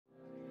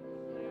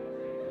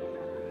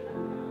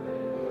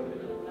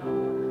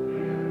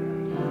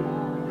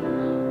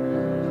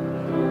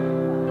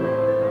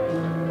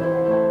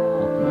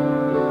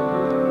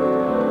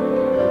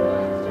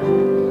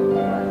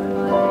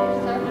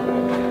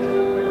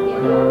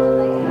Are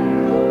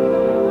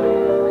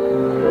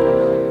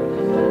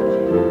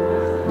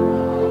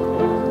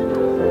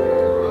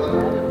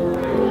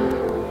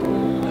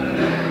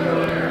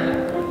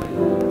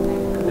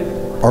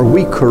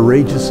we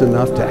courageous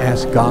enough to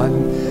ask God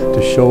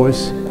to show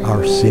us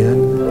our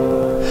sin?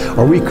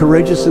 Are we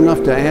courageous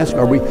enough to ask?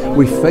 Are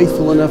we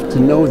faithful enough to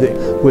know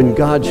that when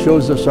God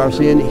shows us our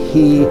sin,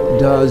 He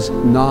does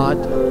not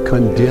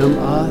condemn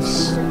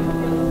us,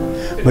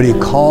 but He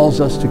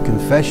calls us to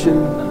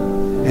confession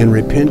and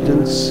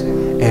repentance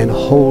and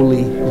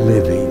holy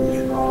living?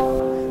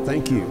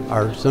 Thank you.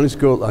 Our Sunday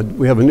school,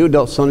 we have a new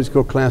adult Sunday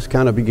school class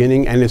kind of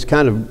beginning, and it's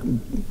kind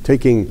of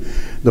taking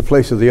the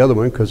place of the other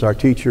one because our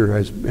teacher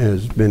has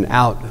been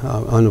out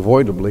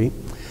unavoidably.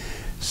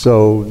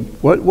 So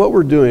what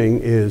we're doing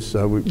is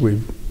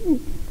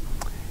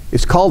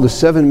it's called the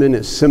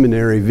 7-Minute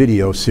Seminary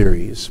Video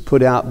Series,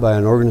 put out by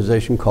an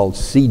organization called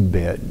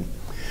Seedbed,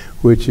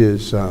 which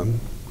is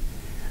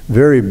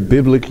very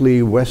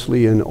biblically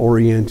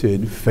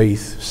Wesleyan-oriented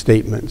faith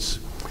statements.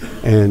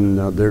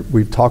 And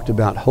we've talked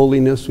about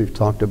holiness, we've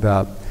talked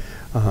about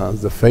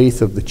the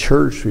faith of the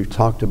church, we've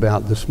talked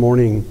about this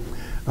morning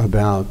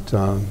about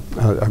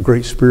a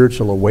great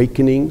spiritual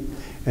awakening.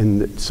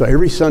 And so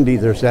every Sunday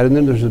there's that, and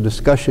then there's a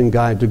discussion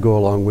guide to go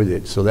along with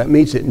it. So that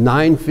meets at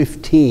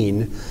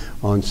 9:15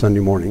 on Sunday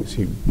mornings.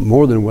 You're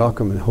more than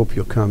welcome, and hope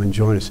you'll come and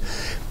join us.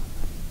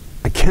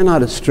 I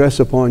cannot stress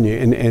upon you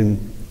and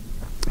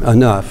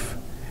enough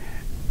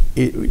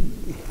the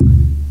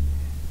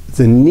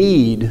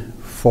need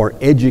for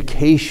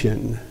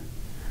education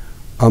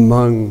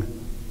among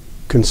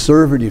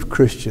conservative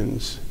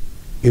Christians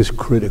is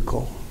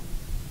critical.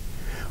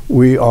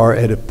 We are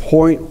at a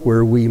point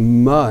where we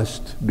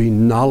must be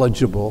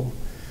knowledgeable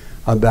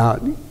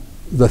about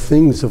the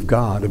things of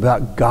God,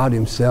 about God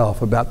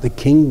Himself, about the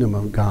kingdom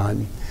of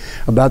God,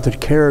 about the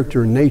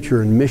character,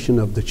 nature, and mission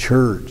of the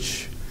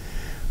church.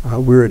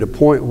 We're at a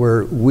point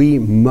where we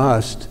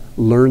must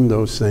learn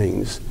those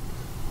things.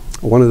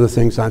 One of the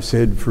things I've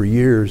said for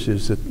years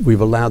is that we've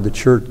allowed the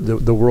church,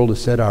 the world to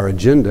set our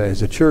agenda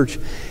as a church,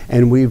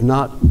 and we've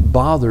not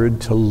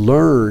bothered to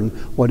learn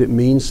what it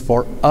means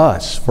for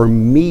us, for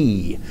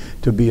me,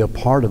 to be a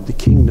part of the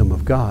kingdom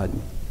of God.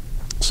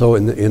 So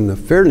in the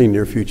fairly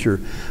near future,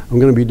 I'm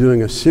going to be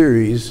doing a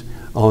series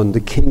on the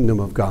kingdom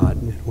of God,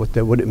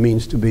 what it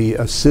means to be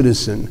a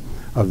citizen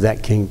of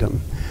that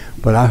kingdom.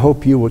 But I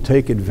hope you will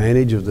take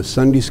advantage of the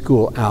Sunday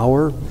school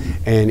hour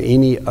and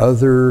any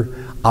other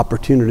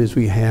opportunities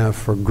we have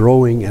for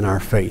growing in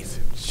our faith.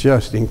 It's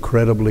just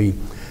incredibly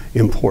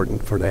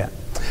important for that.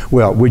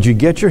 Well, would you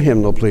get your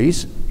hymnal,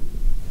 please?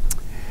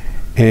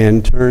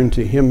 And turn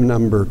to hymn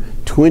number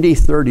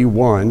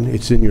 2031.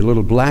 It's in your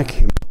little black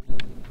hymnal.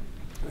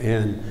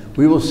 And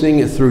we will sing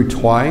it through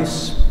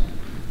twice.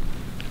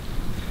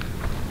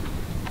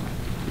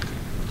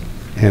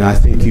 And I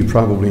think you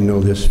probably know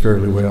this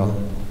fairly well.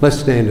 Let's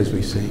stand as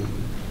we sing.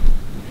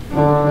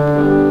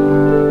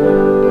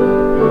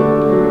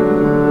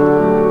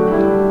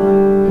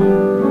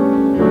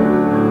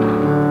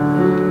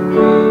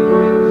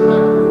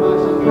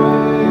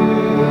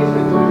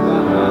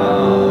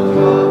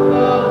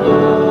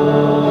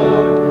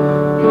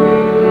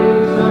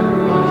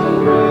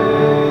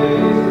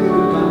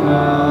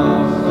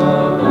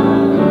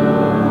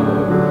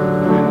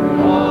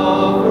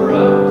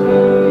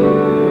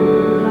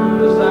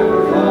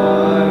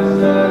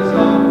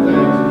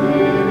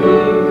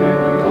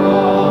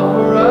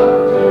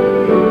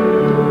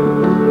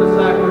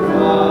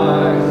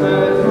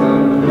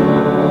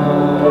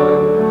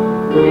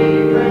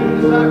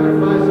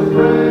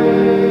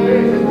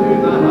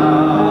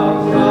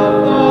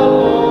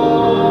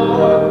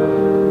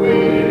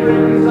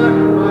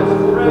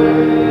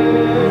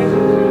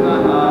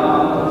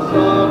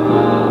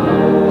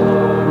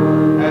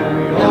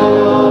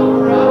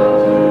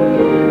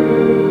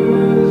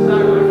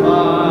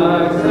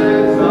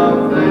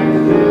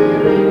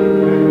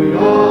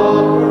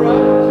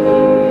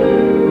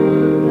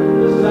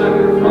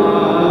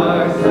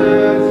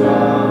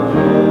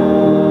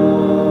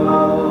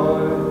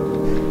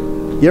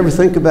 You ever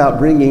think about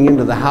bringing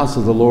into the house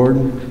of the Lord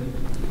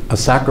a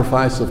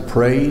sacrifice of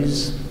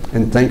praise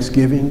and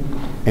thanksgiving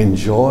and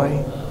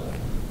joy?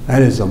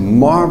 That is a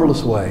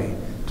marvelous way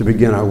to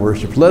begin our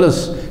worship. Let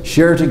us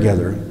share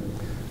together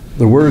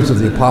the words of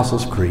the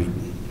Apostles' Creed.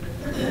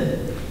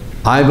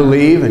 I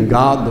believe in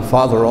God the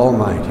Father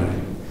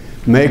Almighty,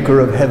 maker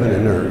of heaven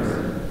and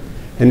earth,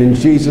 and in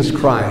Jesus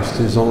Christ,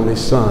 His only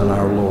Son,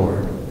 our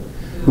Lord,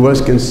 who was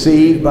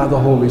conceived by the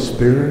Holy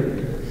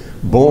Spirit,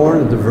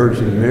 born of the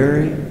Virgin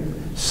Mary,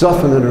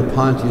 suffered under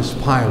Pontius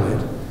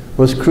Pilate,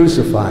 was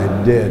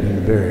crucified, dead,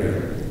 and buried.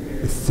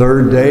 The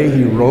third day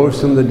He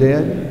rose from the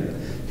dead.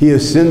 He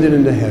ascended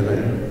into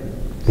heaven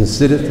and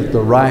sitteth at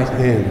the right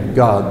hand of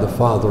God the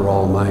Father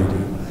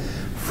Almighty.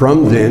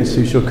 From thence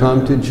He shall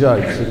come to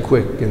judge the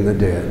quick and the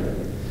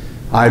dead.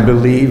 I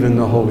believe in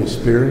the Holy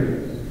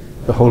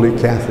Spirit, the Holy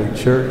Catholic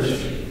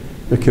Church,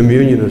 the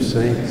communion of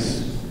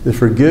saints, the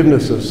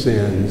forgiveness of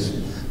sins,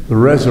 the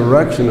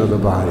resurrection of the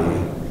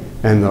body,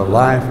 and the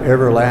life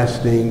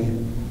everlasting.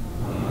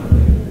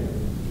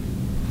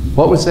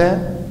 What was that?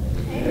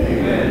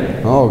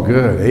 Amen. Oh,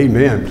 good.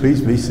 Amen.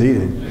 Please be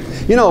seated.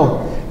 You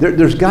know,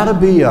 there's got to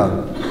be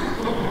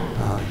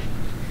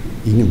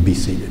you can be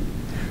seated.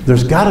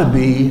 There's got to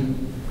be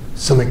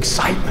some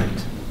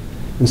excitement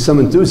and some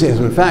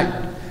enthusiasm. In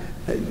fact,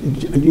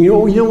 you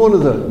know one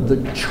of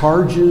the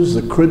charges,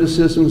 the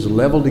criticisms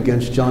leveled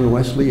against John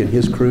Wesley and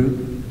his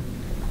crew?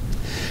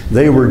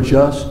 They were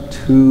just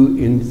too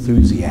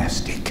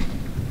enthusiastic.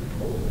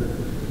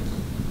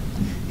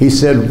 He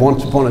said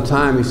once upon a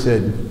time, he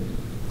said,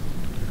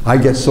 I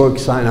get so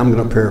excited, I'm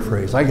going to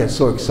paraphrase, I get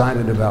so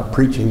excited about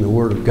preaching the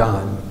Word of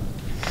God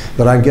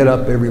that I get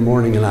up every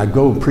morning and I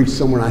go preach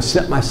somewhere and I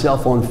set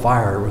myself on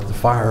fire with the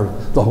fire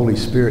of the Holy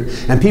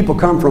Spirit. And people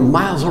come from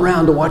miles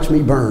around to watch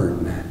me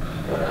burn.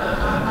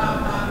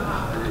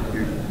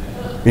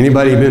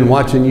 Anybody been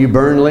watching you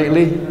burn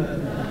lately?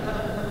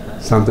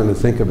 Something to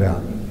think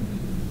about.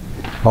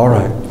 All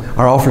right.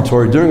 Our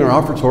offertory. During our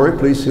offertory,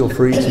 please feel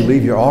free to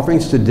leave your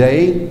offerings.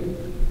 Today,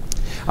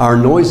 our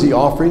noisy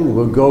offering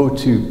will go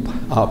to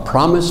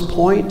Promise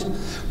Point.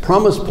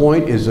 Promise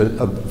Point is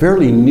a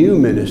fairly new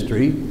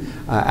ministry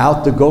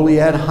out the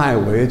Goliad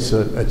Highway. It's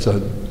a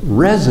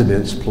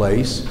residence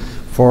place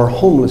for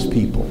homeless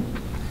people.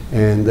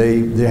 And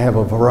they have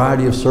a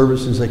variety of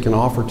services they can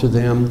offer to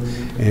them,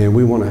 and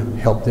we want to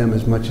help them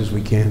as much as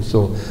we can.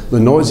 So the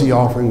noisy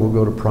offering will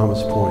go to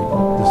Promise Point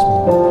this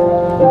morning.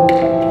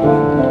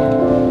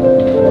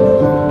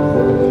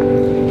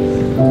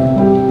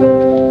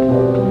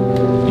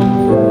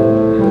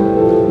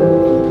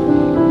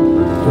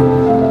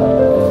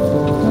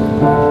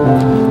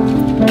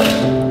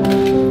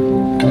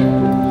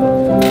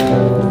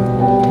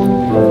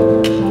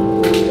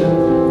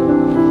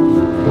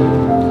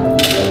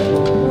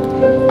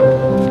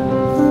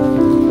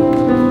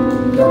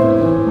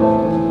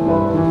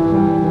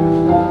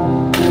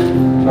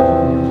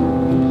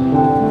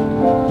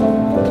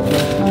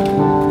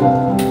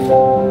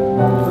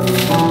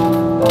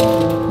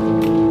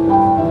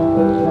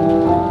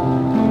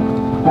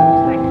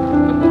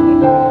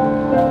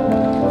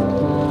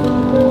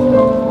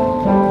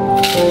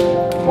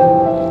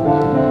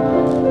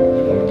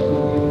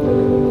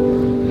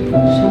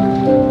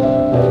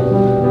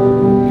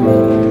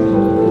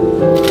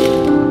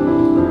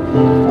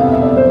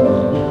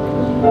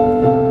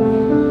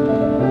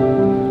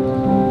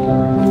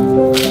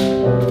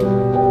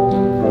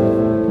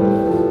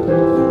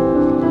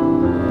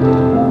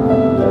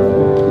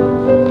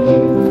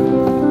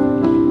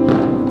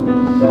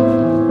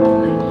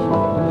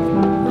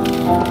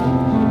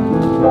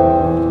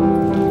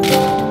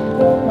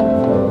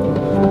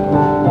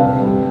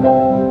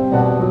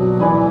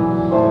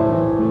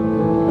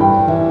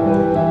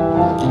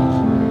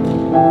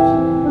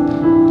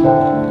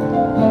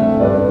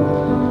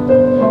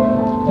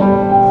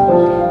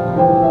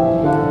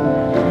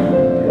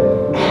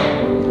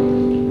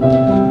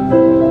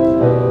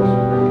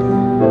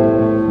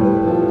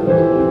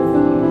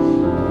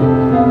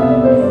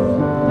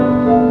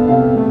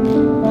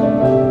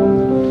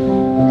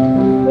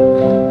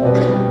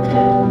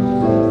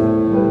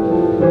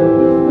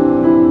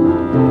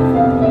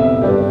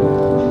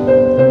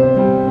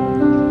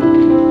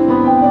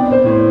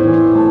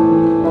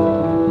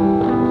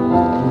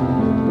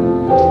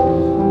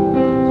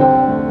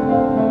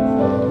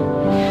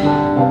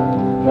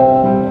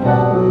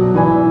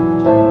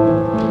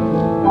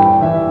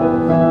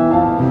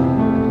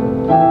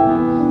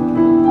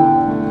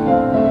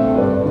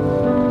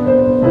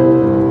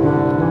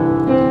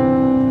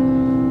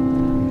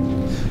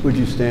 Would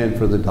you stand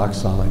for the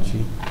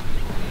doxology?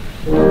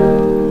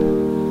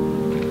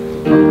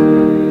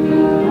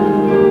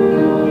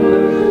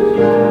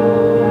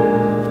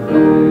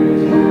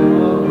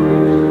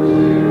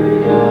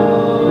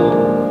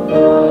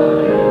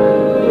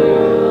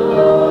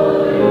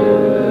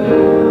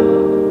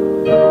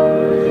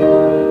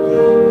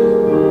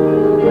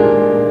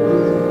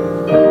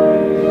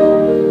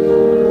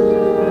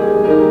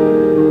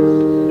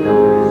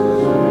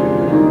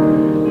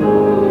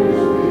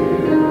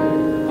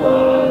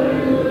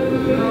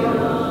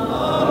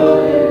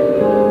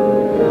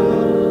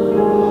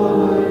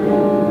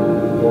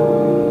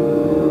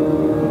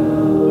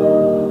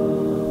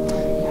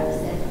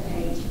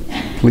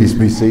 Please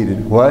be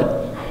seated. What?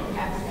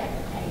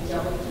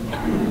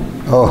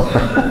 Oh.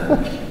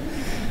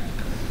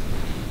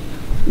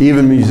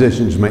 Even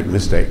musicians make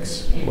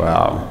mistakes.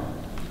 Wow.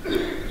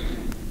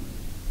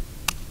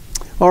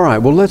 All right,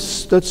 well, let's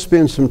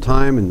spend some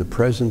time in the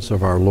presence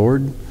of our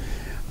Lord.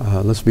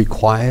 Let's be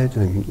quiet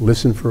and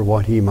listen for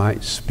what He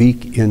might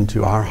speak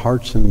into our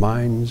hearts and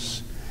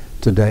minds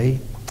today,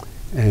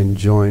 and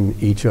join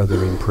each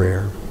other in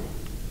prayer.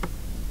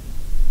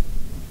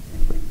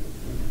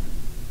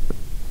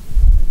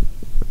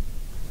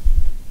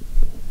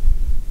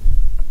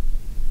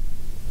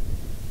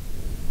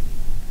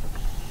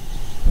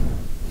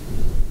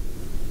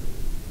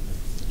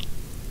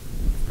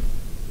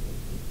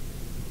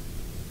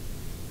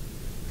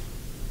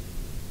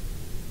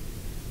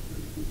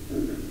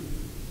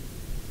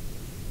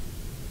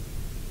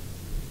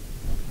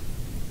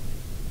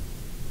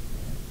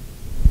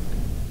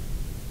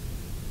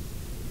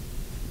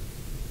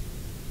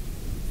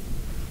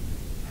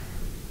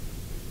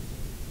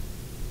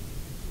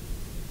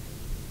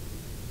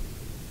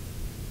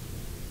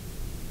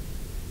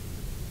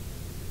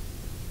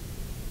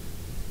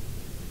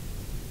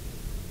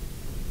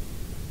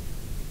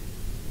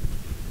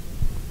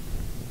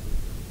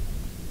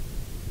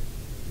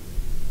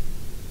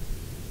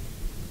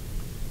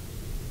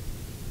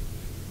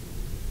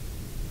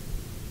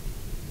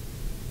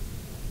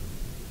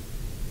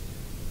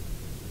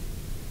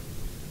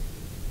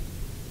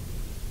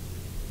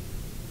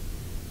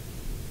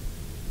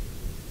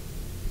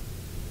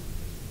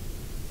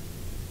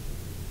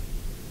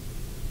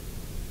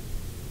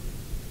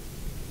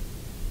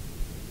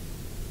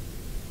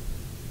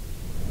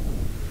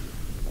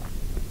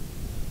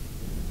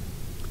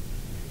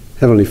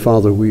 Heavenly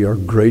Father, we are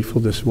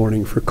grateful this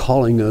morning for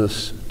calling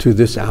us to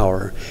this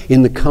hour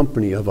in the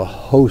company of a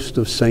host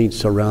of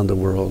saints around the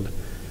world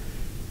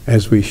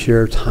as we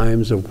share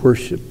times of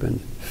worship and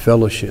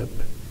fellowship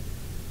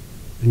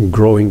and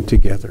growing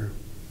together.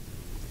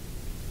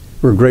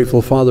 We're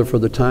grateful, Father, for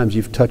the times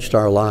you've touched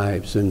our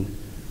lives and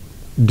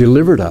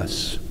delivered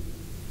us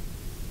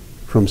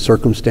from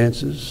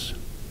circumstances,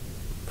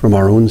 from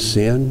our own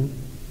sin,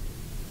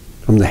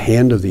 from the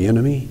hand of the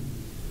enemy.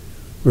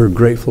 We're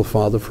grateful,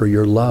 Father, for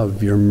your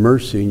love, your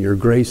mercy, and your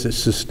grace that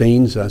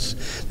sustains us,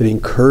 that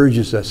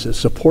encourages us, that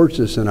supports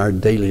us in our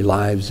daily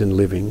lives and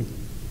living.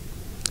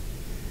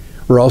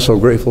 We're also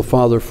grateful,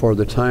 Father, for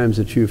the times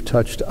that you've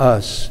touched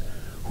us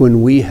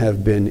when we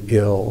have been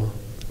ill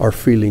or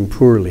feeling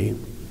poorly.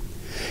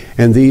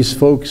 And these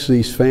folks,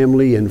 these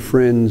family and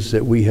friends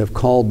that we have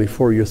called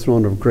before your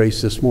throne of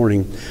grace this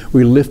morning,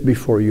 we lift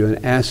before you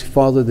and ask,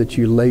 Father, that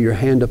you lay your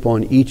hand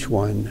upon each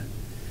one,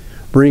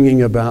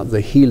 bringing about the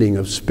healing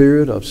of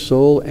spirit, of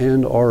soul,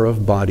 and or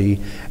of body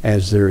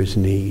as there is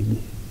need.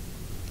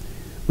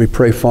 We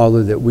pray,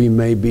 Father, that we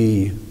may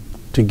be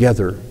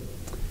together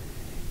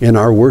in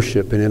our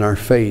worship and in our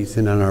faith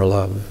and in our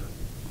love.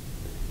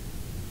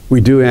 We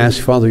do ask,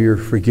 Father, your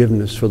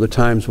forgiveness for the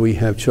times we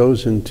have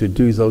chosen to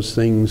do those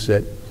things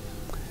that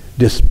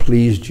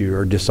displeased you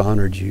or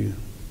dishonored you.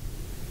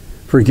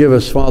 Forgive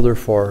us, Father,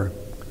 for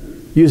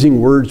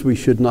using words we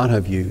should not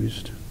have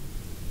used,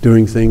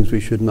 doing things we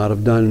should not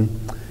have done,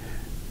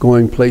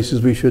 going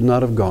places we should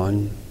not have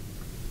gone.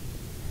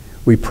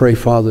 We pray,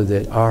 Father,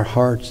 that our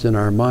hearts and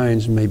our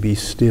minds may be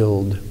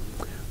stilled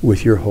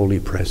with your holy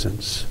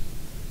presence.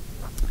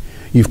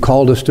 You've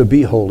called us to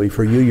be holy,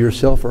 for you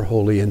yourself are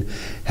holy, and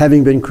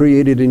having been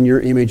created in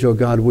your image, O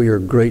God, we are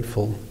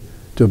grateful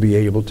to be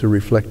able to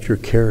reflect your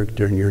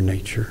character and your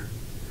nature.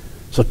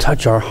 So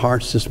touch our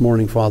hearts this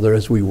morning, Father,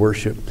 as we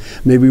worship.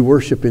 May we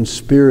worship in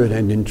spirit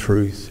and in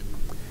truth,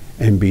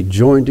 and be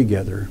joined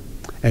together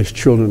as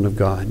children of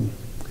God.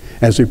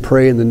 As we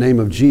pray in the name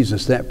of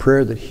Jesus, that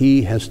prayer that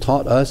he has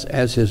taught us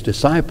as his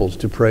disciples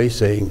to pray,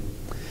 saying,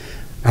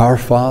 Our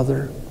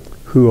Father,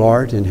 who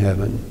art in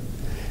heaven,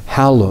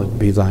 hallowed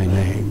be thy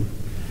name.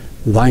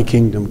 Thy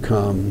kingdom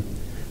come,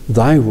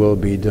 thy will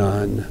be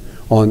done,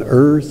 on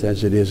earth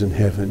as it is in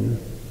heaven.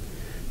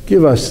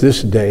 Give us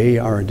this day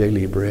our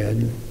daily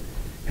bread,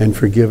 and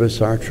forgive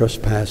us our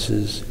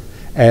trespasses,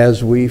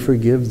 as we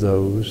forgive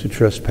those who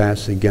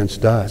trespass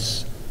against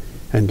us.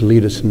 And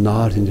lead us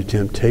not into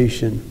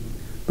temptation,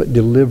 but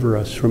deliver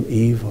us from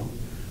evil.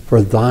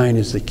 For thine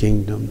is the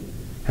kingdom,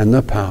 and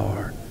the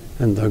power,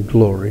 and the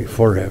glory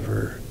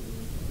forever.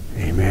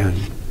 Amen.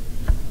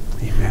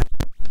 Amen.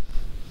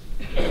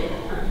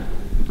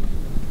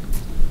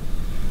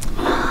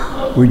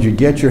 Would you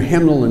get your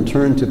hymnal and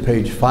turn to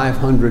page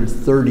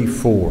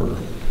 534?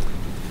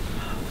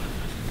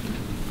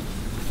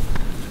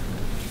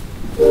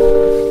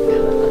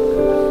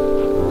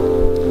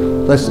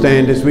 Let's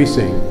stand as we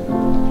sing.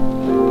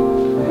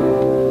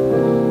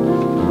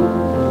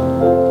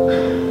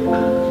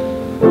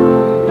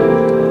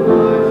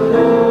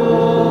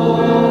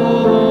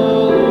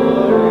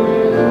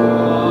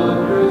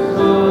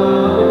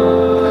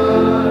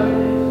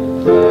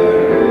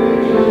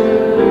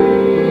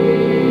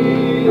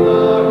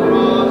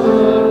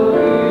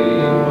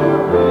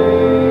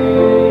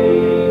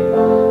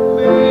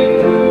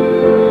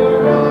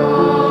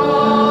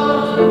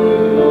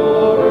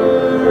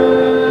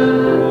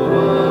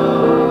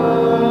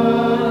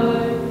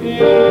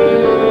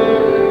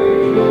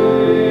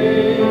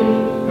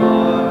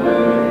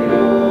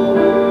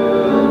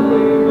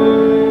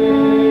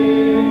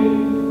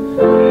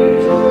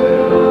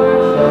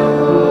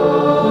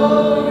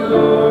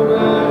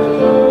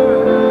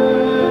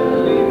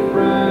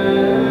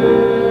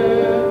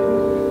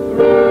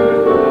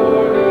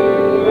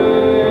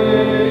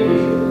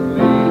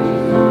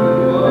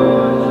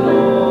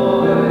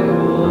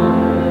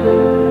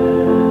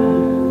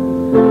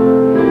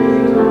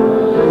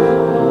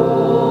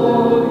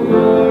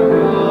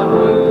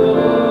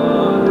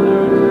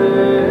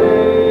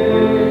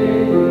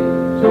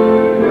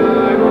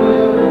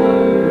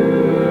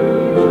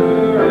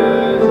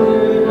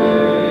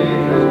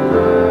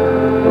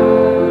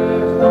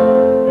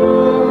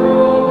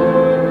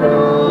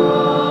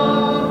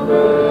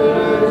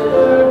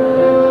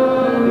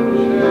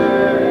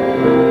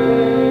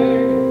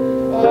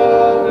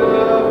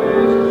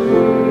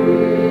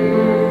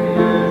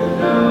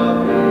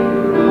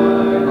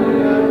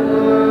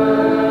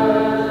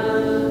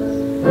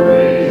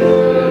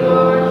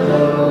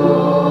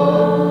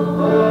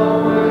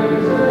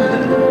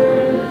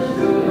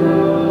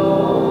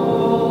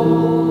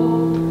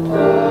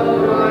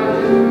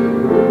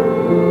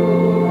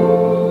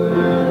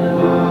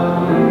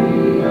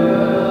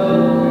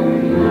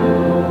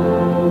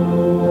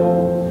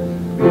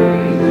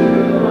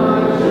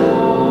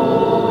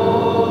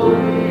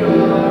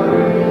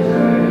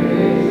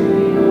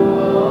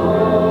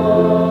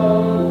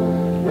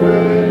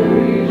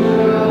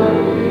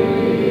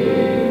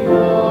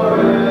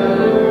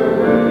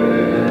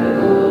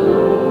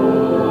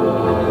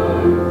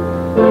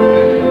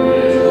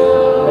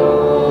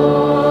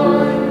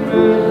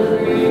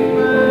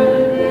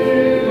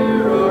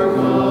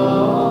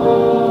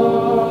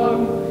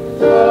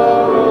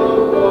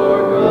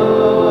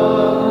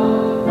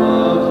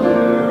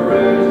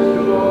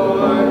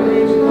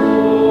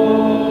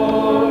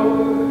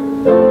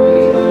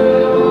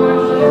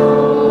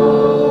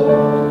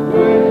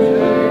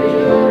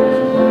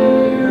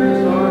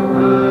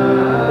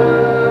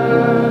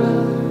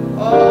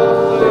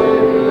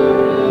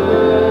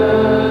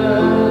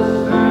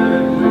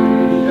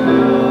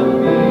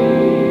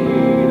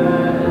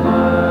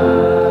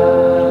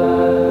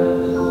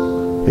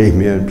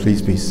 Amen.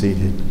 Please be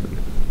seated.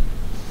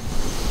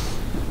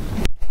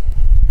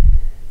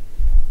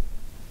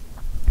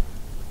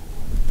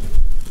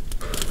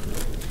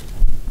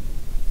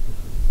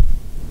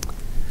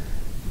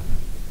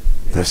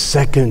 The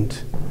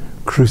second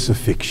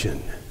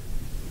crucifixion.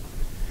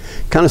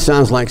 Kind of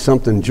sounds like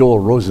something Joel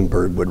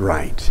Rosenberg would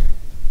write.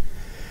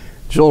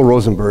 Joel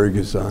Rosenberg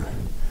is a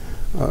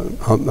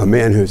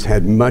man who's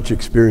had much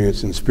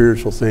experience in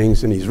spiritual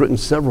things, and he's written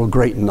several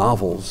great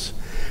novels.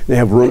 They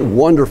have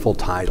wonderful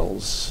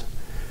titles.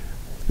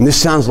 And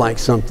this sounds like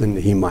something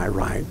that he might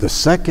write. The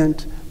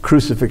second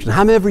crucifixion.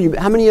 How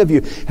many of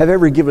you have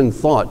ever given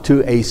thought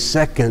to a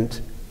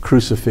second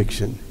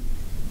crucifixion?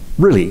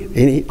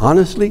 Really?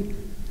 Honestly?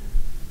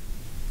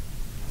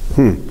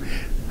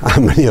 How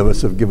many of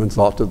us have given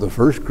thought to the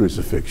first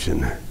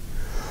crucifixion?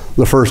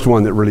 The first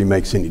one that really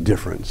makes any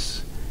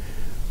difference.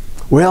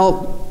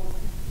 Well,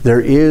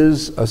 there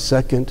is a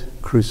second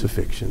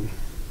crucifixion.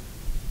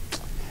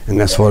 And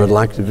that's what I'd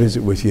like to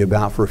visit with you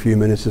about for a few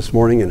minutes this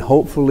morning, and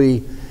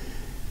hopefully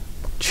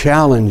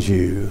challenge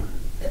you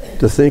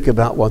to think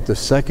about what the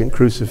second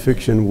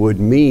crucifixion would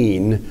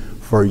mean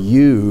for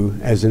you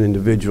as an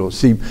individual.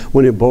 See,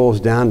 when it boils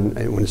down,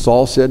 when it's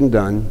all said and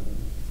done,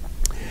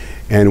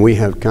 and we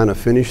have kind of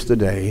finished the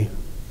day,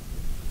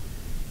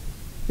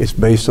 it's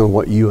based on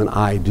what you and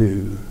I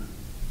do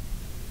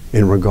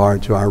in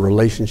regard to our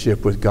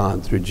relationship with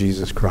God through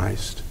Jesus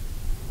Christ.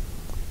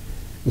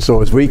 And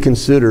so as we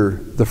consider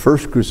the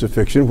first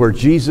crucifixion, where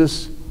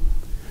Jesus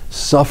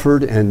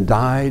suffered and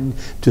died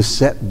to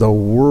set the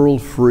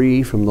world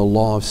free from the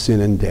law of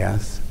sin and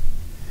death,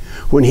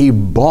 when he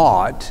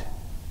bought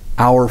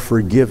our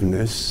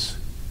forgiveness,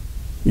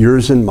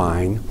 yours and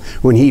mine,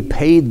 when he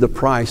paid the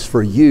price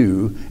for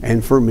you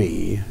and for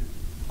me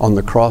on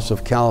the cross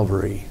of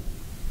Calvary.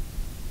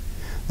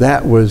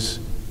 That was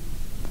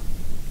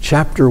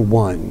chapter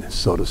 1,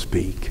 so to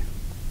speak.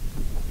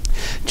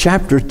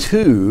 Chapter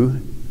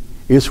 2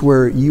 is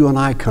where you and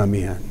I come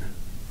in.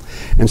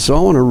 And so I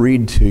want to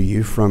read to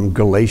you from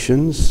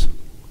Galatians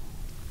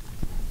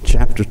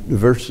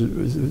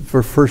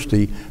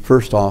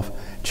first off,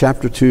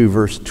 chapter 2,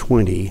 verse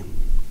 20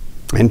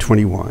 and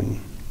 21.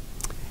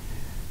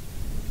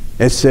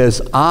 It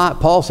says,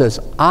 Paul says,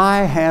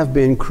 I have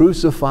been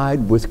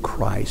crucified with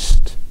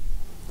Christ.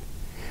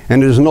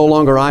 And it is no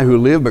longer I who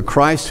live, but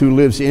Christ who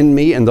lives in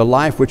me. And the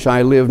life which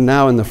I live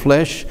now in the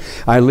flesh,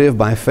 I live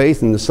by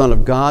faith in the Son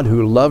of God,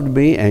 who loved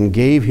me and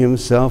gave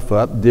himself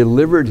up,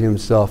 delivered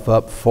himself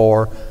up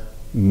for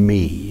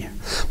me.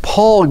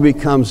 Paul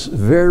becomes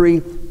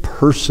very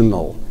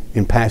personal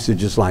in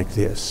passages like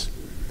this.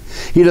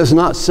 He does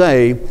not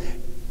say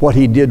what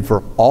he did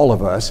for all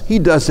of us. He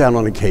does that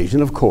on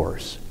occasion, of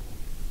course.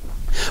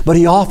 But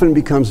he often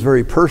becomes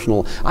very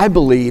personal. I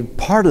believe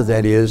part of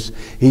that is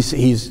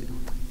he's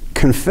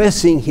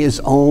confessing his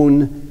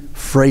own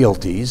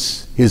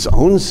frailties, his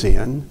own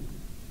sin,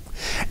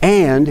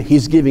 and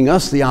he's giving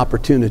us the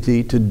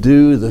opportunity to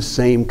do the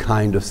same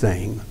kind of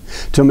thing,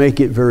 to make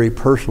it very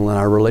personal in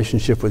our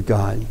relationship with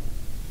God.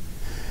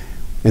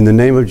 In the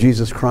name of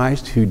Jesus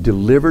Christ, who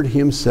delivered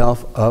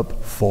himself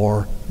up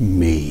for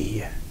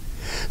me.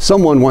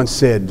 Someone once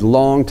said, a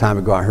long time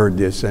ago, I heard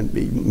this, and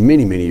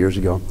many, many years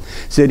ago,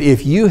 said,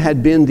 if you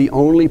had been the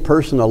only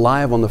person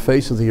alive on the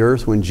face of the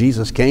earth when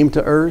Jesus came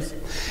to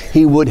earth,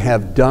 he would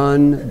have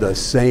done the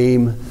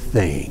same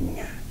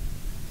thing.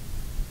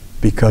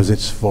 Because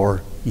it's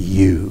for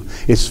you.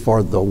 It's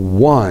for the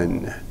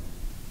one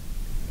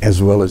as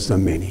well as the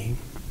many.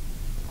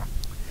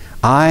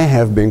 I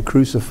have been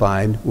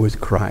crucified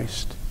with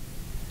Christ.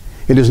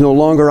 It is no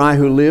longer I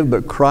who live,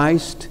 but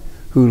Christ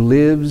who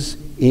lives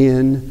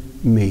in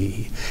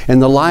me. And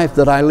the life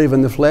that I live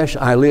in the flesh,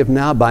 I live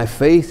now by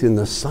faith in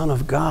the Son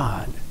of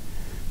God,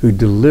 who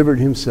delivered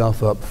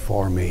himself up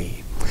for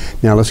me.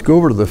 Now let's go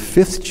over to the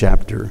 5th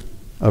chapter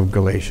of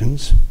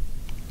Galatians,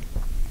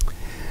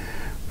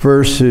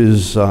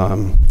 verses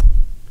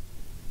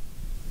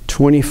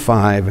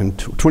 24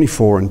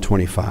 and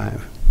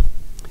 25.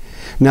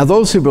 Now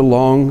those who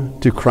belong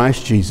to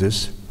Christ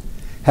Jesus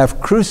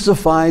have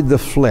crucified the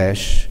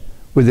flesh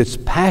with its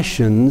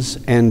passions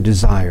and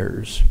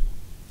desires.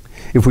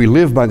 If we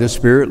live by the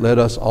Spirit, let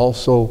us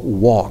also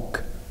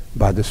walk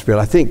by the Spirit.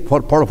 I think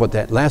part of what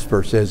that last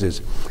verse says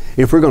is,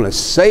 if we're going to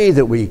say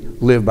that we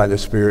live by the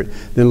Spirit,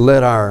 then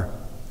let our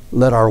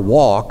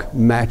walk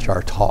match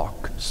our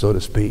talk, so to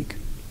speak.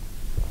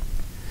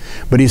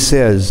 But he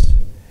says,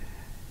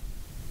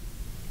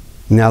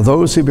 now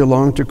those who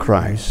belong to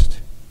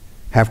Christ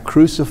have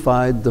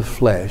crucified the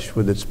flesh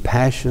with its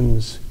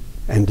passions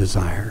and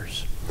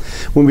desires.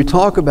 When we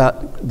talk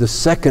about the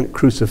second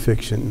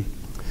crucifixion,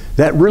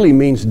 that really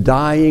means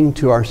dying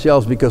to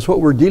ourselves, because what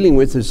we're dealing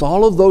with is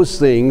all of those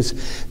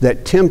things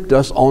that tempt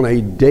us on a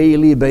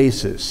daily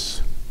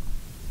basis.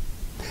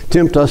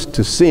 Tempt us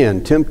to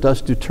sin, tempt us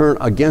to turn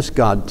against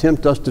God,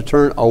 tempt us to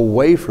turn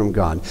away from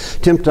God,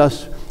 tempt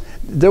us.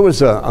 There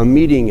was a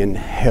meeting in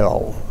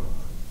hell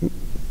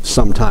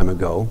some time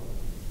ago,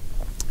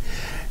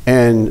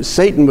 and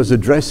Satan was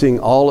addressing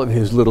all of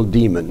his little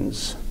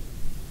demons.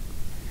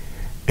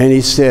 And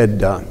he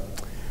said,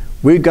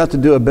 we've got to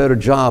do a better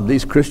job.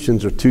 These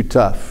Christians are too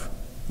tough.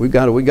 We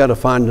got to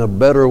find a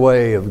better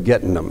way of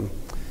getting them.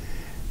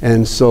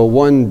 And so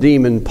one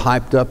demon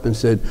piped up and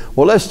said,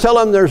 well, let's tell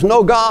them there's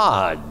no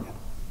God.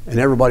 And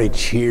everybody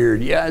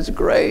cheered. Yeah, that's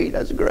great.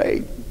 That's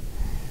great.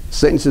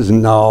 Satan says,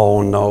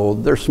 no,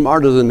 they're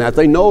smarter than that.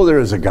 They know there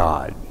is a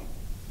God.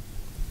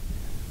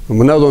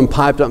 And another one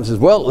piped up and says,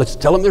 well, let's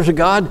tell them there's a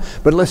God,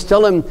 but let's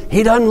tell them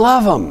he doesn't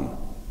love them.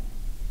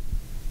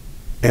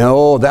 And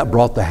oh, that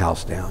brought the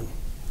house down.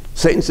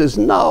 Satan says,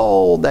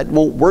 no, that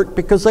won't work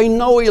because they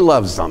know he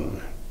loves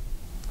them.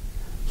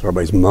 So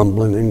everybody's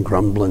mumbling and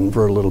grumbling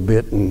for a little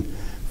bit. And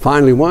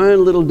finally,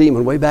 one little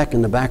demon way back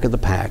in the back of the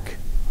pack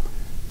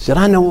said,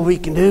 I know what we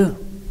can do.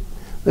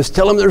 Let's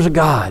tell them there's a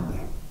God.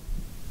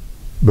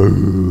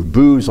 Boo,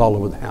 boos all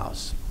over the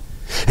house.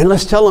 And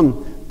let's tell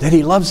them that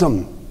he loves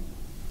them.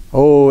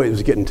 Oh, it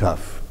was getting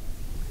tough.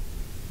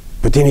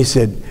 But then he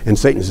said, and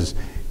Satan says,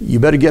 you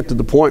better get to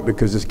the point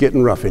because it's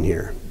getting rough in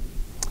here.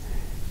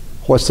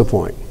 What's the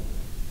point?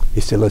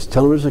 He said, let's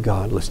tell him there's a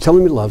God. Let's tell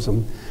him he loves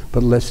them.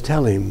 But let's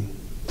tell him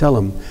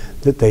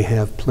that they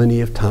have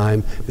plenty of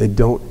time. They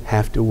don't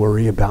have to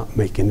worry about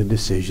making a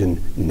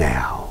decision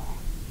now.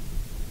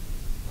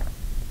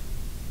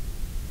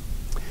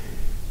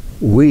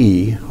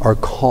 We are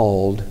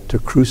called to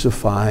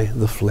crucify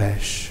the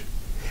flesh,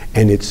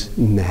 and it's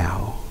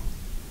now.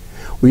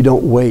 We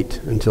don't wait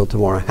until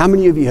tomorrow. How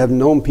many of you have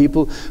known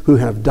people who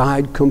have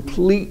died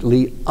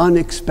completely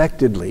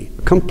unexpectedly?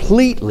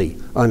 Completely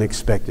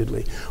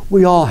unexpectedly.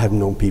 We all have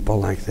known people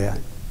like that.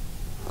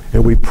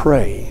 And we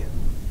pray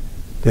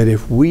that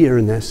if we are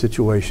in that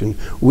situation,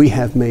 we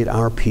have made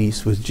our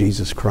peace with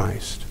Jesus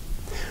Christ.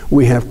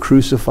 We have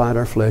crucified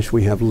our flesh.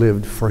 We have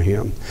lived for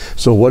him.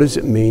 So what does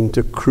it mean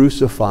to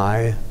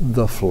crucify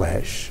the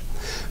flesh?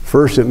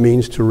 First, it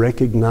means to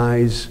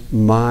recognize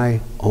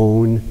my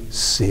own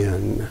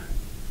sin.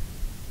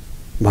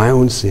 My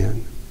own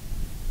sin.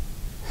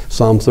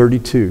 Psalm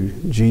 32,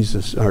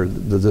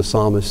 the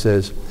psalmist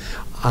says,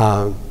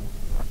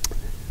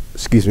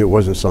 it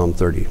wasn't Psalm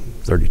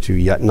 32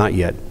 yet, not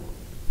yet.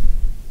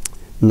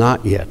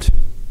 Not yet.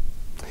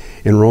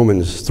 In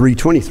Romans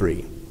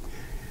 3:23,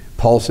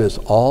 Paul says,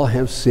 all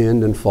have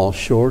sinned and fall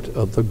short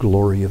of the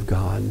glory of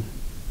God.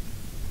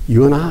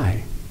 You and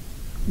I,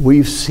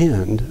 we've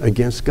sinned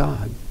against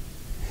God.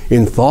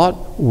 In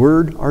thought,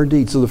 word, or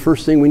deed. So the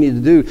first thing we need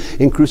to do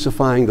in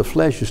crucifying the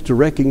flesh is to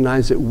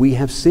recognize that we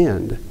have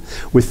sinned.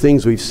 With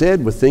things we've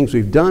said, with things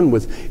we've done,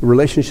 with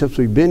relationships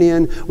we've been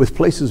in, with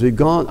places we've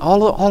gone,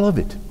 all of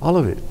it.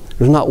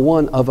 There's not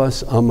one of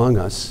us among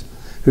us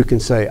who can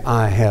say,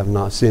 I have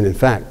not sinned. In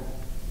fact,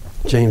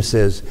 James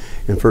says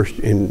in 1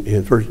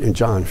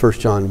 John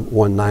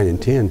 1:9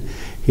 and 10,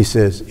 he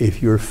says,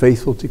 if you're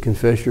faithful to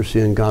confess your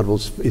sin, God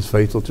is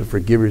faithful to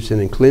forgive your sin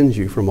and cleanse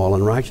you from all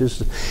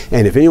unrighteousness.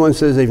 And if anyone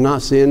says they've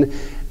not sinned,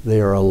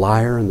 they are a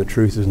liar and the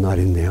truth is not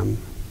in them.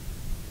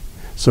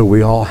 So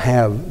we all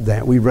have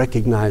that. We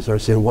recognize our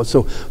sin.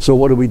 So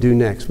what do we do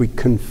next? We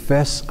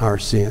confess our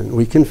sin.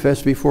 We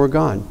confess before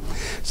God.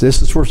 So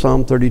this is where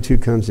Psalm 32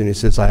 comes in. It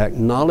says, I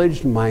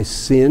acknowledged my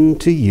sin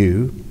to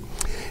you,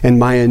 and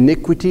my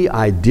iniquity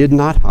I did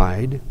not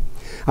hide.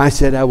 I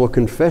said, I will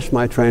confess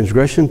my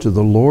transgression to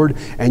the Lord,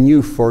 and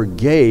you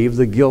forgave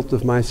the guilt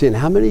of my sin.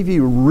 How many of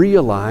you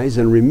realize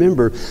and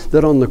remember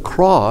that on the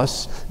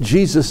cross,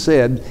 Jesus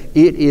said,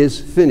 it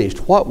is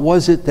finished? What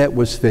was it that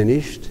was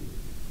finished?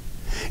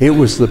 It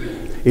was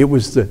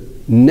the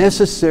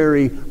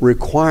necessary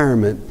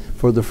requirement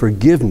for the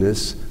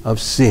forgiveness of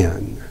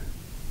sin.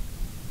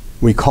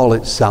 We call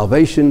it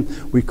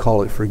salvation. We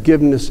call it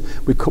forgiveness.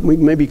 We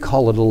maybe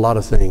call it a lot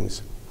of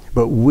things.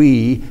 But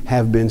we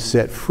have been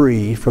set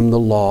free from the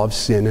law of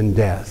sin and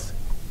death.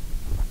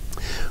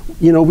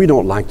 You know, we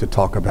don't like to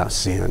talk about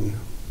sin.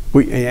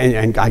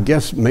 And I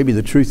guess maybe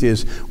the truth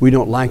is we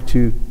don't like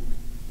to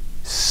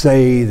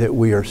say that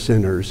we are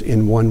sinners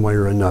in one way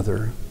or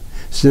another.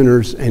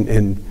 Sinners,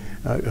 and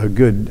a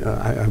good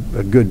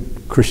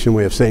Christian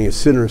way of saying it,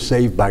 sinners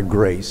saved by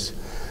grace.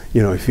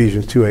 You know,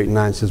 Ephesians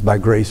 2:8-9 says, by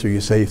grace are you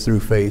saved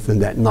through faith,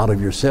 and that not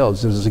of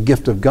yourselves. It is a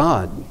gift of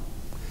God,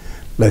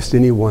 lest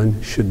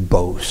anyone should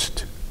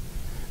boast.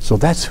 So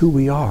that's who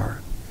we are.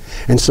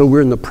 And so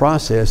we're in the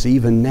process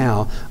even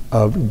now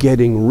of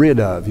getting rid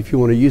of. If you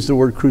want to use the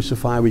word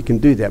crucify, we can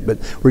do that. But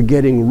we're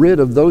getting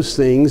rid of those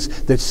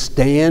things that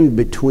stand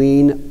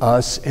between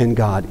us and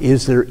God.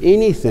 Is there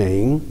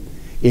anything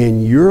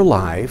in your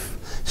life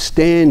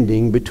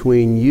standing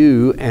between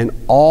you and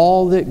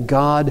all that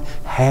God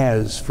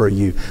has for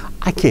you?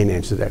 I can't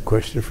answer that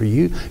question for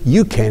you.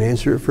 You can't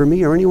answer it for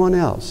me or anyone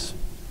else.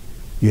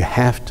 You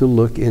have to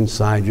look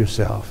inside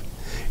yourself.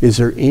 Is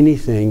there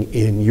anything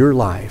in your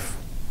life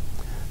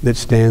that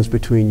stands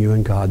between you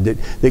and God,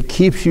 that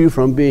keeps you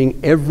from being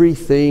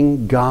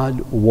everything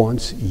God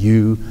wants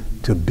you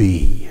to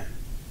be?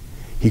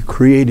 He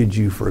created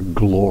you for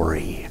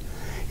glory.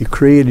 He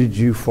created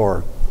you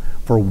for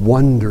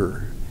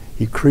wonder.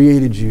 He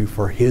created you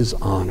for His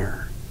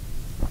honor.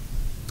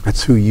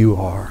 That's who you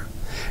are.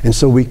 And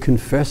so we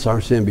confess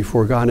our sin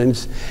before God,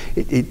 and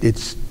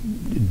it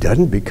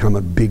doesn't become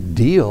a big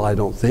deal, I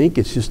don't think.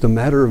 It's just a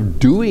matter of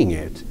doing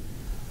it.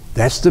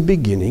 That's the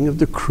beginning of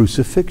the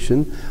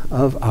crucifixion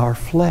of our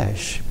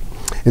flesh.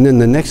 And then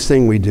the next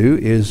thing we do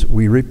is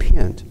we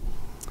repent.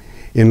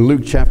 In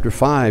Luke chapter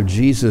 5,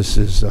 Jesus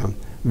is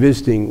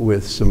visiting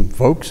with some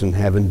folks and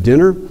having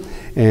dinner,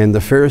 and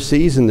the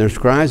Pharisees and their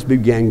scribes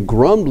began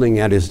grumbling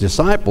at his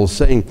disciples,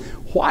 saying,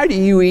 "Why do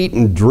you eat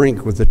and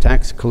drink with the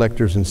tax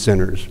collectors and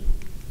sinners?"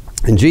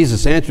 And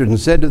Jesus answered and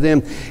said to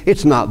them,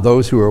 "It's not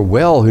those who are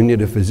well who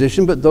need a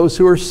physician, but those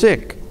who are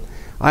sick.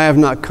 I have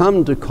not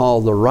come to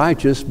call the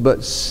righteous,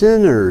 but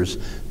sinners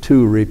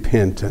to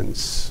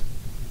repentance."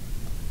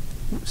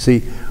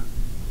 See,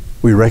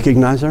 we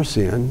recognize our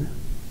sin,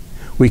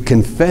 we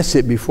confess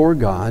it before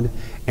God,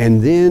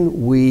 and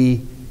then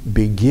we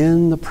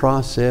begin the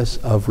process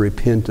of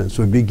repentance.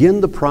 We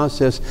begin the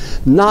process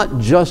not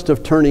just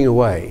of turning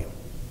away.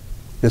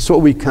 That's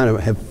what we kind of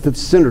have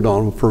centered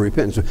on for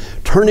repentance,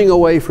 turning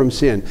away from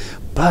sin.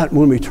 But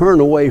when we turn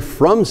away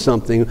from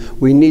something,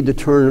 we need to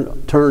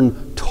turn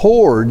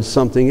toward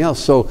something else.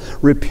 So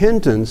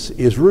repentance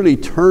is really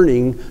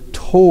turning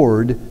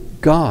toward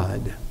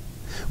God.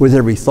 With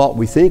every thought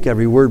we think,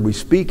 every word we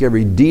speak,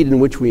 every deed in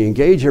which we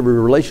engage, every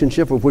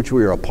relationship of which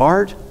we are a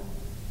part,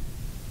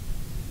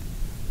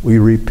 we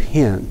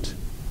repent.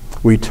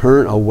 We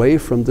turn away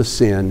from the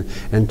sin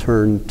and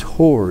turn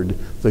toward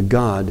the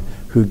God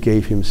who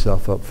gave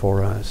himself up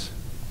for us.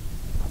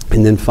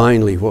 And then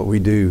finally what we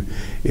do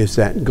is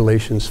that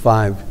Galatians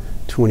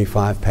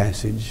 5:25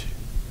 passage.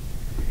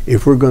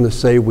 If we're going to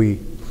say we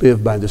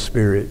live by the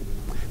Spirit,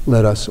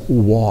 let us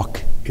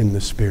walk in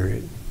the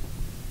Spirit.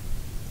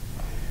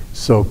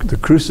 So the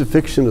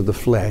crucifixion of the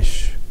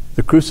flesh,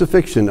 the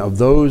crucifixion of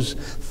those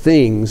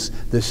things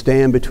that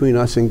stand between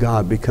us and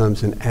God,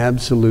 becomes an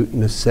absolute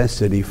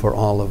necessity for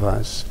all of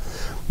us.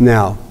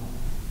 Now,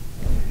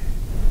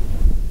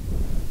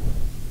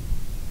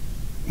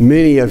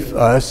 many of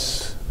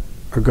us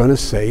are going to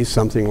say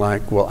something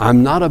like, "Well,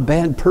 I'm not a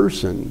bad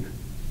person."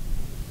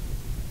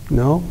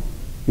 No,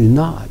 you're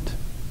not.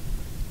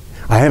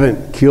 I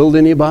haven't killed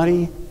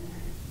anybody.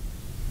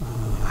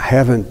 I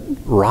haven't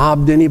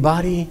robbed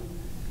anybody.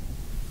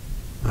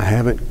 I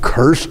haven't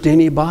cursed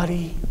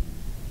anybody.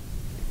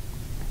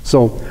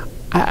 So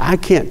I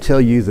can't tell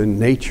you the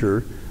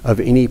nature of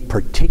any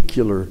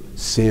particular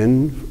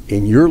sin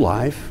in your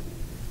life.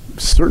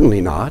 Certainly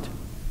not.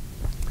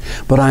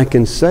 But I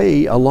can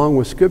say, along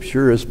with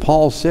Scripture, as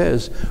Paul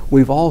says,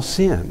 we've all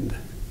sinned.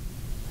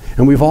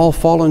 And we've all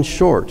fallen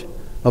short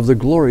of the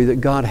glory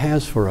that God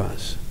has for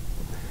us.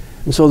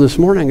 And so this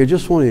morning, I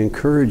just want to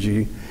encourage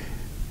you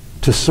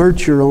to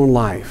search your own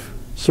life.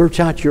 Search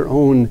out your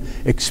own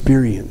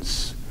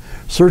experience.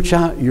 Search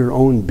out your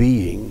own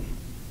being.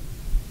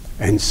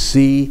 And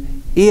see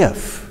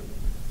if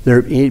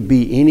there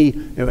be any,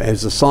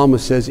 as the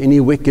psalmist says, any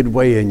wicked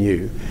way in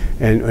you.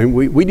 And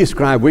we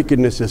describe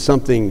wickedness as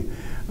something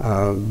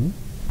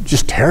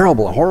just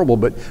terrible, horrible,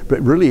 but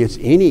really it's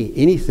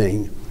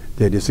anything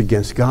that is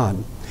against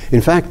God.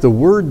 In fact, the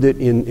word that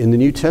in the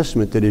New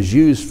Testament that is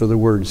used for the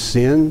word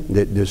sin,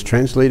 that is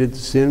translated to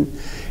sin,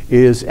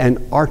 is an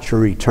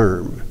archery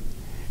term.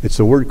 It's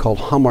a word called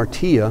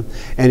hamartia,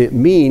 and it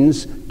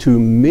means to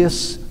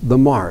miss the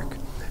mark.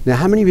 Now,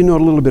 how many of you know a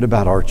little bit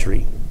about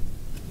archery?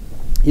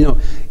 You know,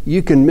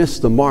 you can miss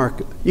the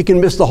mark, you can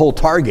miss the whole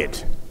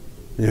target,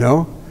 you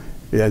know?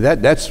 Yeah,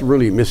 that's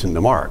really missing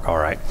the mark, all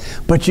right.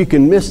 But you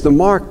can miss the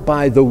mark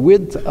by the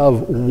width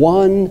of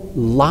one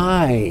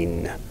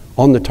line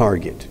on the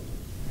target.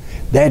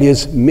 That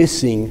is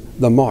missing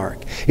the mark.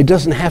 It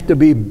doesn't have to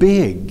be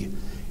big.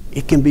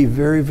 It can be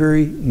very,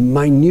 very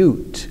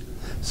minute.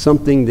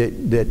 Something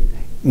that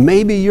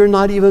maybe you're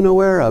not even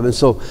aware of. And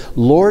so,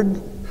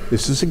 Lord,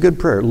 this is a good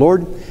prayer.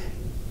 Lord,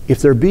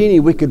 if there be any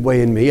wicked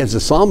way in me, as the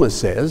psalmist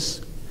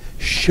says,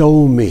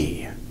 show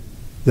me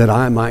that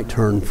I might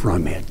turn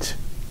from it.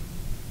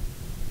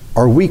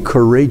 Are we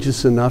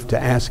courageous enough to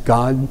ask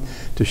God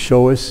to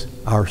show us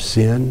our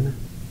sin?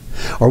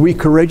 Are we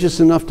courageous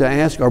enough to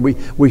ask? Are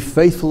we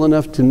faithful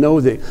enough to know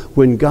that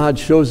when God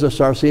shows us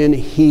our sin,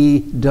 He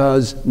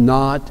does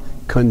not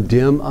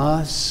condemn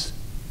us,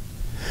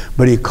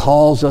 but He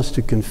calls us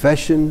to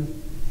confession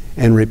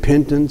and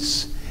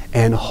repentance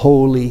and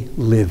holy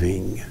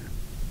living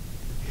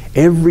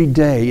every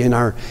day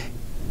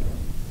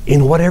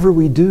in whatever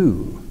we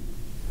do.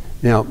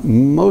 Now,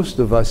 most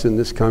of us in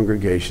this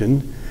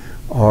congregation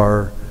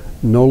are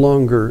no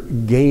longer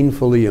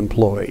gainfully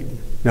employed.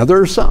 Now,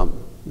 there's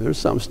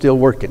some still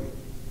working,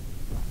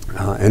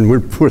 and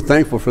we're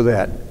thankful for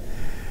that.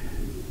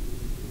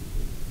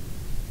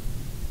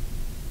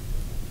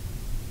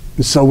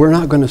 And so we're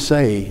not going to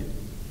say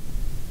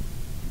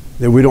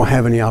that we don't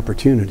have any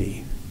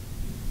opportunity.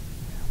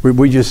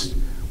 We just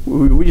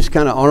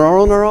kind of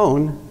on our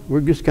own.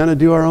 We're just kind of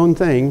do our own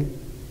thing.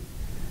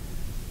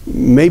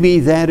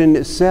 Maybe that in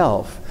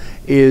itself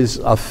is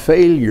a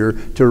failure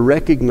to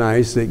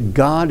recognize that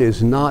God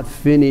is not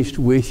finished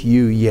with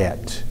you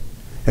yet.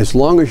 As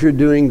long as you're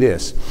doing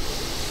this,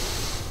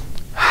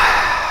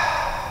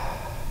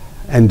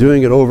 and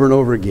doing it over and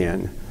over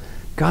again,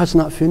 God's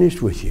not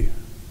finished with you.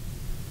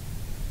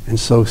 And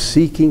so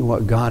seeking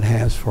what God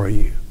has for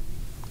you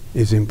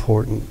is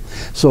important.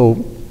 So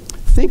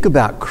think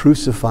about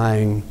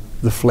crucifying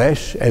the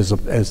flesh, as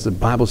the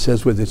Bible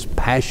says, with its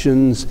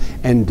passions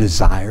and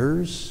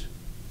desires.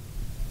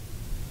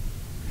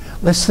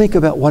 Let's think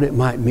about what it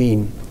might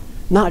mean,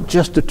 not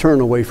just to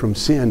turn away from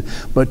sin,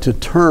 but to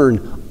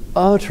turn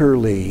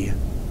utterly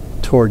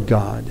toward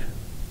God.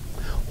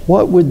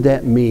 What would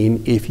that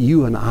mean if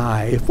you and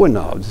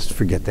no, just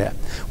forget that.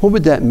 What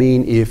would that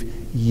mean if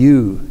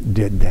you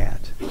did that?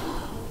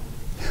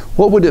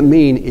 What would it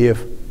mean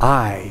if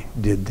I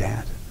did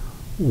that?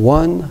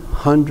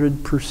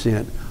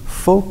 100%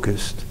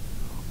 focused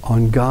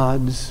on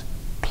God's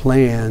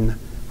plan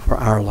for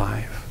our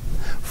life.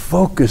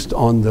 Focused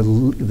on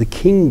the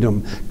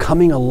kingdom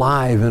coming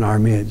alive in our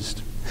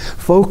midst.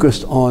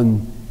 Focused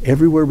on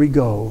everywhere we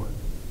go,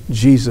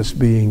 Jesus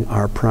being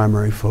our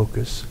primary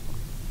focus.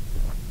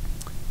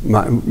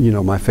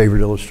 My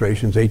favorite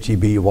illustrations,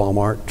 H-E-B,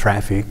 Walmart,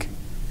 traffic.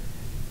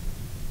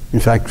 In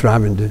fact,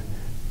 driving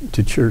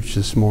to church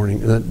this morning,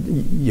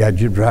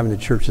 driving to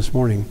church this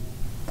morning,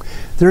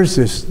 there's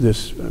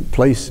this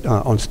place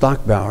on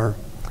Stockbauer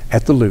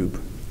at the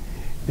Loop.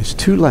 It's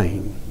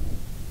 2-lane.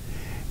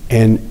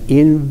 And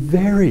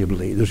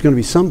invariably, there's going to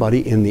be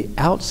somebody in the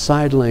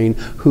outside lane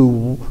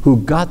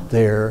who got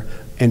there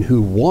and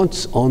who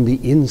wants on the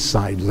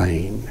inside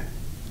lane.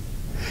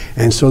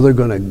 And so they're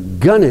going to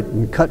gun it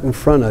and cut in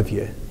front of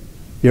you.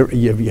 Have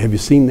you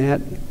seen that?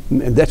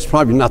 And that's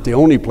probably not the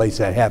only place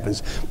that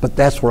happens, but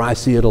that's where I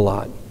see it a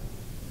lot.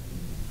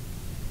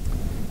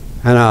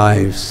 And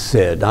I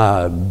said,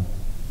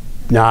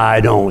 no, I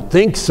don't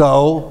think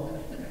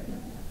so.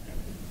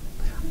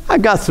 I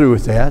got through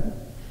with that.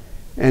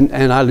 And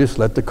I just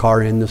let the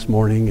car in this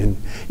morning. And,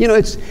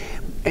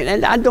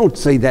 and I don't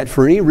say that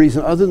for any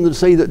reason other than to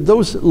say that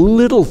those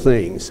little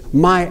things,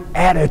 my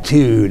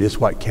attitude is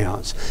what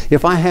counts.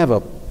 If I have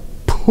a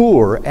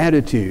poor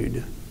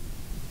attitude,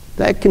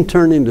 that can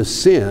turn into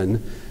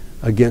sin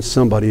against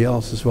somebody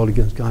else as well as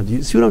against God.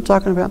 You see what I'm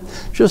talking about?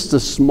 Just the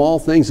small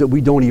things that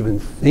we don't even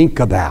think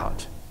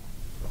about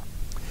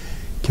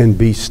can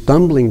be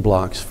stumbling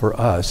blocks for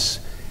us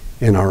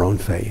in our own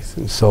faith.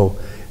 And so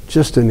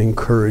just an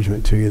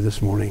encouragement to you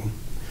this morning.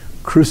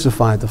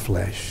 Crucify the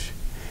flesh.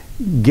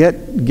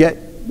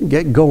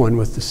 Get going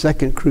with the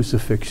second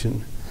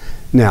crucifixion.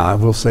 Now, I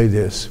will say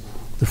this.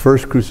 The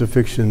first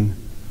crucifixion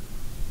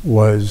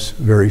was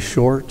very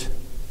short,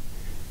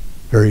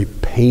 very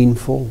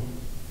painful,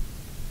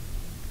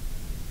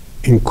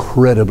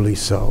 incredibly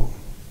so.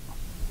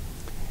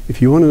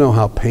 If you want to know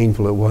how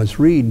painful it was,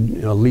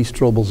 read Lee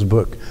Strobel's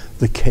book,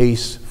 The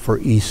Case for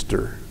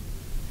Easter.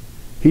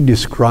 He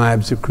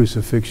describes the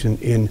crucifixion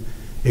in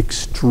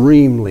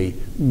extremely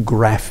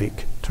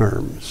graphic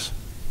terms.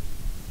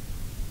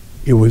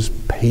 It was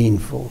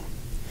painful.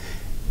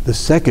 The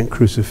second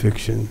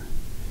crucifixion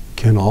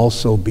can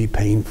also be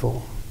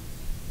painful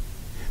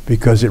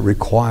because it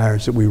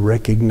requires that we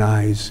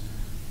recognize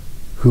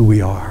who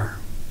we are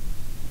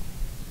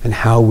and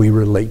how we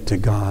relate to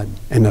God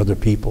and other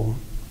people.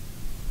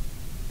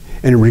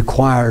 And it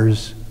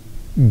requires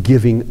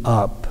giving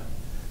up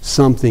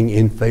something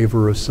in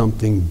favor of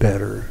something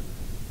better.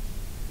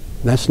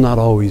 That's not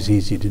always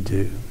easy to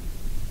do.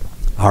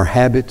 Our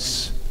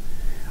habits,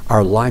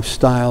 our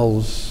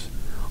lifestyles,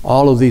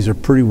 all of these are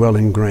pretty well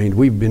ingrained.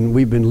 We've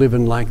been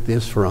living like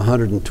this for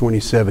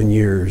 127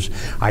 years.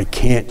 I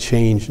can't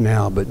change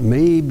now, but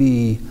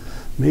maybe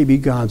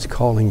God's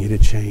calling you to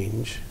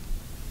change.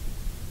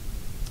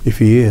 If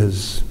He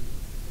is,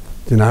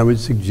 then I would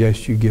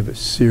suggest you give it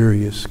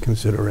serious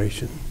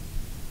consideration.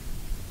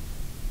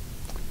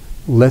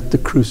 Let the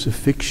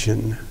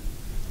crucifixion,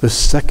 the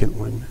second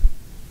one,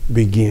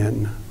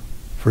 begin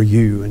for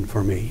you and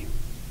for me.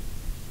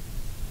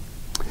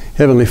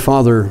 Heavenly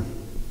Father,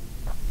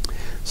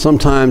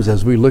 sometimes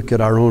as we look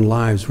at our own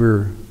lives,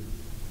 we're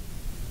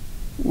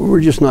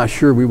just not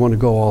sure we want to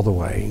go all the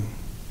way.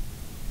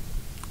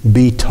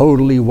 Be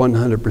totally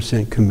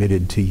 100%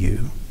 committed to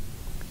you.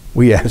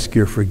 We ask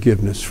your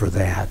forgiveness for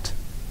that.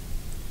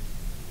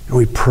 And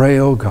we pray,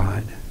 oh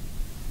God,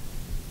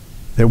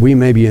 that we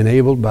may be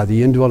enabled by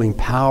the indwelling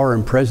power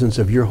and presence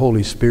of your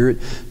Holy Spirit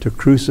to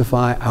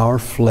crucify our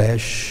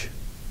flesh,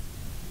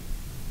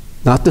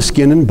 not the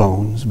skin and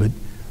bones, but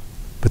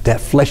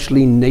that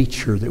fleshly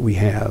nature that we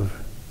have,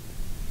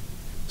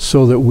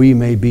 so that we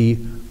may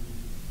be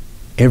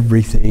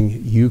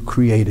everything you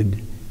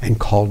created and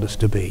called us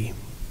to be.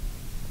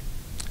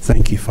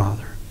 Thank you,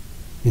 Father.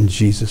 In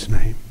Jesus'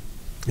 name,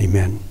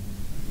 amen.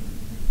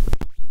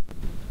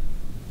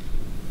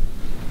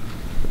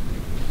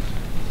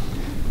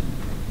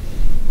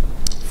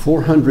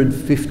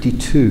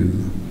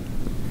 (452).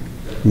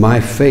 My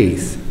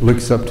faith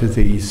looks up to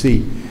thee. You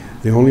see,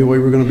 the only way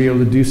we're going to be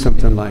able to do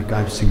something like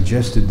I've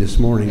suggested this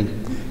morning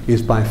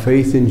is by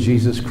faith in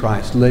Jesus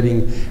Christ,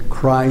 letting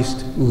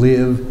Christ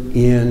live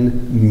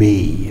in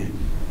me.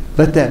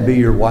 Let that be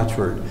your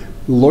watchword.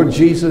 Lord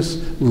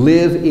Jesus,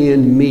 live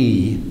in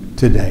me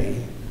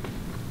today.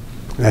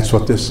 That's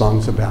what this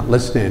song's about.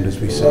 Let's stand as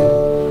we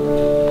sing.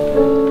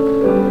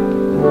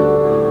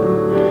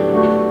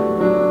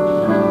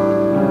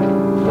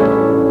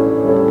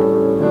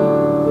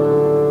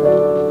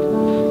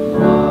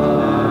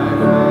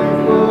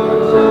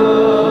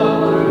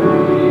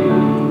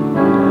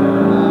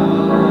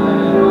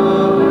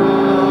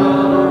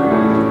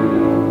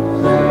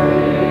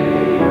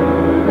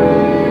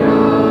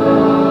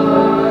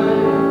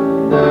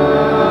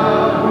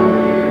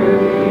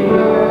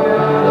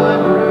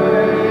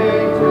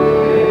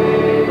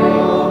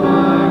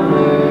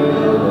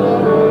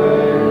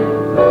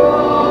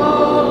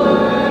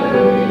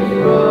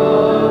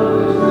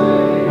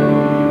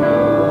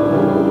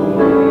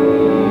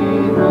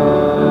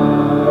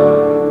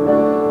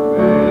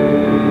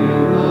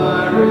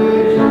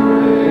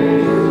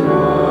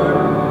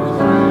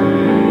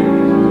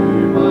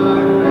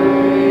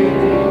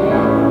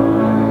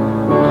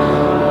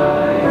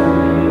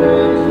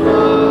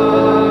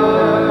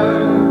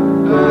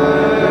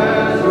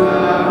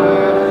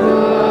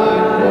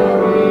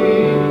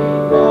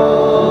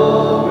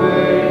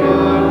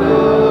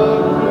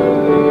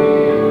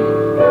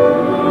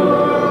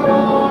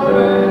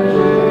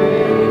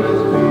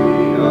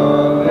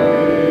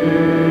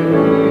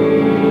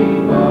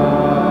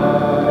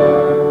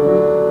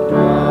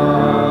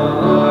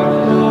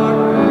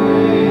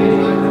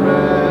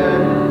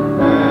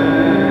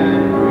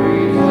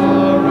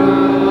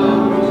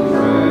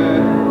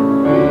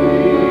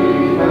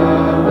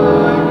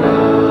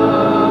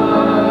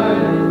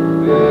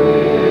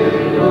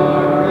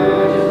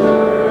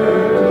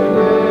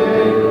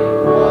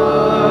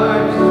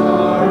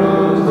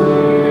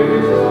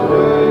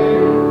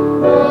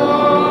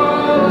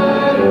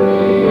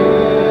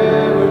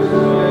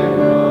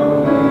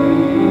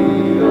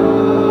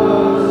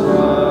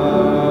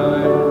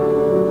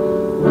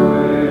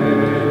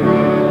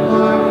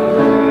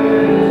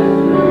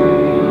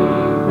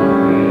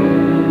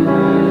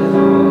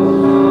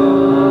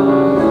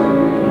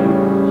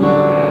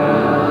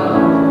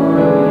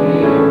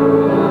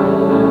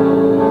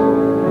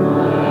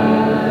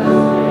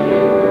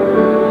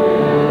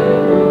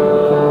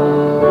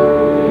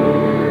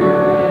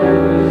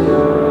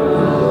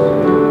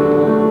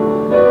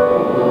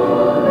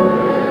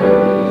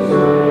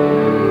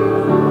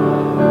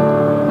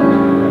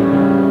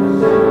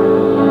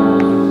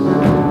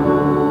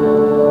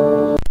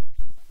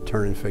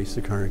 Face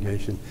the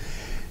congregation.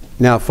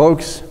 Now,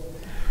 folks,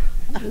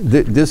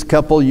 this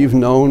couple you've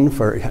known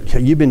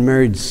you've been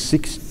married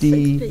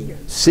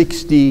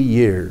 60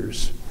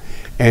 years.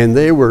 And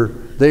they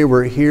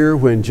were here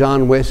when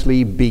John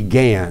Wesley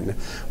began.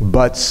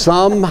 But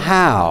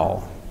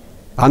somehow,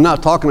 I'm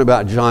not talking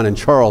about John and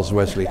Charles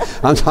Wesley.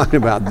 I'm talking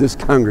about this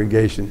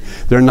congregation.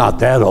 They're not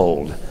that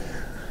old.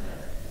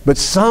 But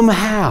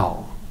somehow,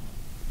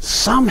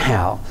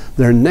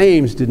 their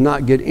names did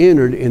not get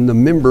entered in the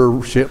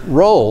membership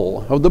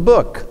roll of the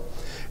book.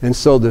 And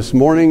so this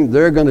morning,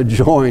 they're going to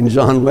join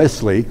John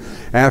Wesley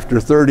after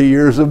 30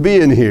 years of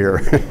being here.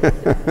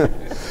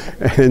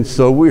 And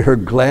so we are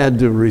glad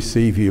to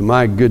receive you.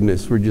 My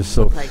goodness, we're just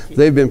so...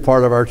 They've been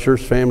part of our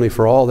church family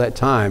for all that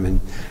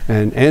time.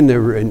 And they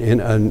were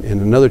in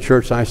another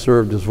church I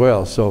served as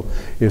well. So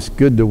it's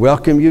good to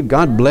welcome you.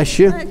 God bless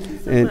you. Thank you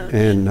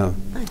so much.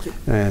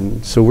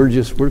 And so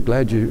we're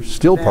glad you're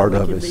still part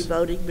of us. Be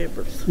voting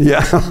members.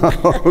 Yeah,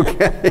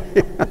 okay.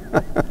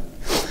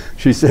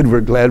 She said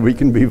we're glad we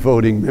can be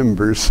voting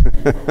members.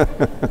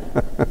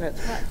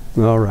 That's right.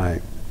 All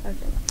right. Okay.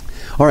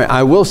 All right,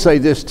 I will say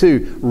this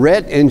too.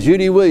 Rhett and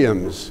Judy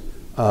Williams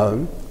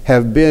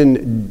have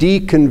been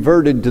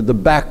deconverted to the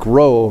back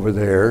row over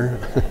there.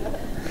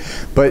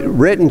 But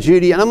Rhett and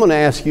Judy, I'm going to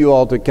ask you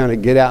all to kind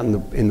of get out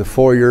in the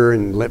foyer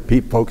and let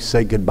folks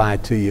say goodbye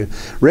to you.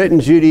 Rhett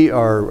and Judy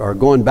are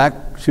going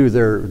back to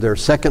their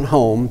second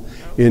home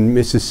in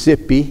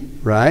Mississippi,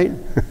 right?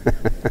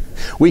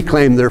 We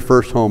claim their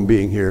first home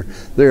being here.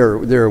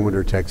 They're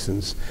Winter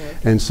Texans.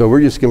 Okay. And so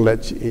we're just going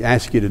to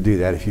ask you to do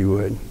that if you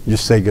would.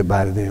 Just say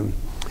goodbye to them.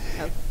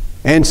 Okay.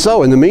 And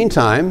so in the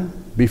meantime,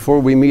 before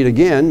we meet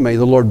again, may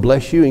the Lord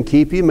bless you and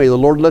keep you. May the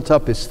Lord lift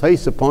up his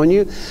face upon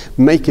you,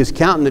 make his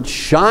countenance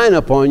shine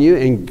upon you,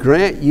 and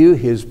grant you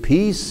his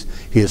peace,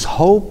 his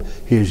hope,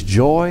 his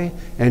joy,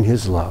 and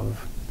his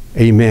love.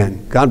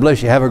 Amen. God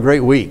bless you. Have a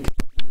great week.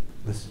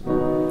 Let's pray.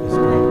 Okay.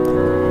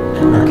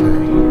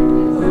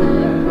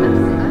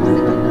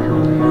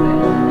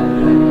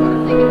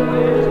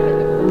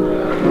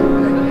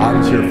 I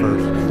was here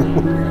first.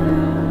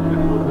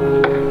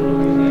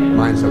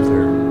 Mine's up there.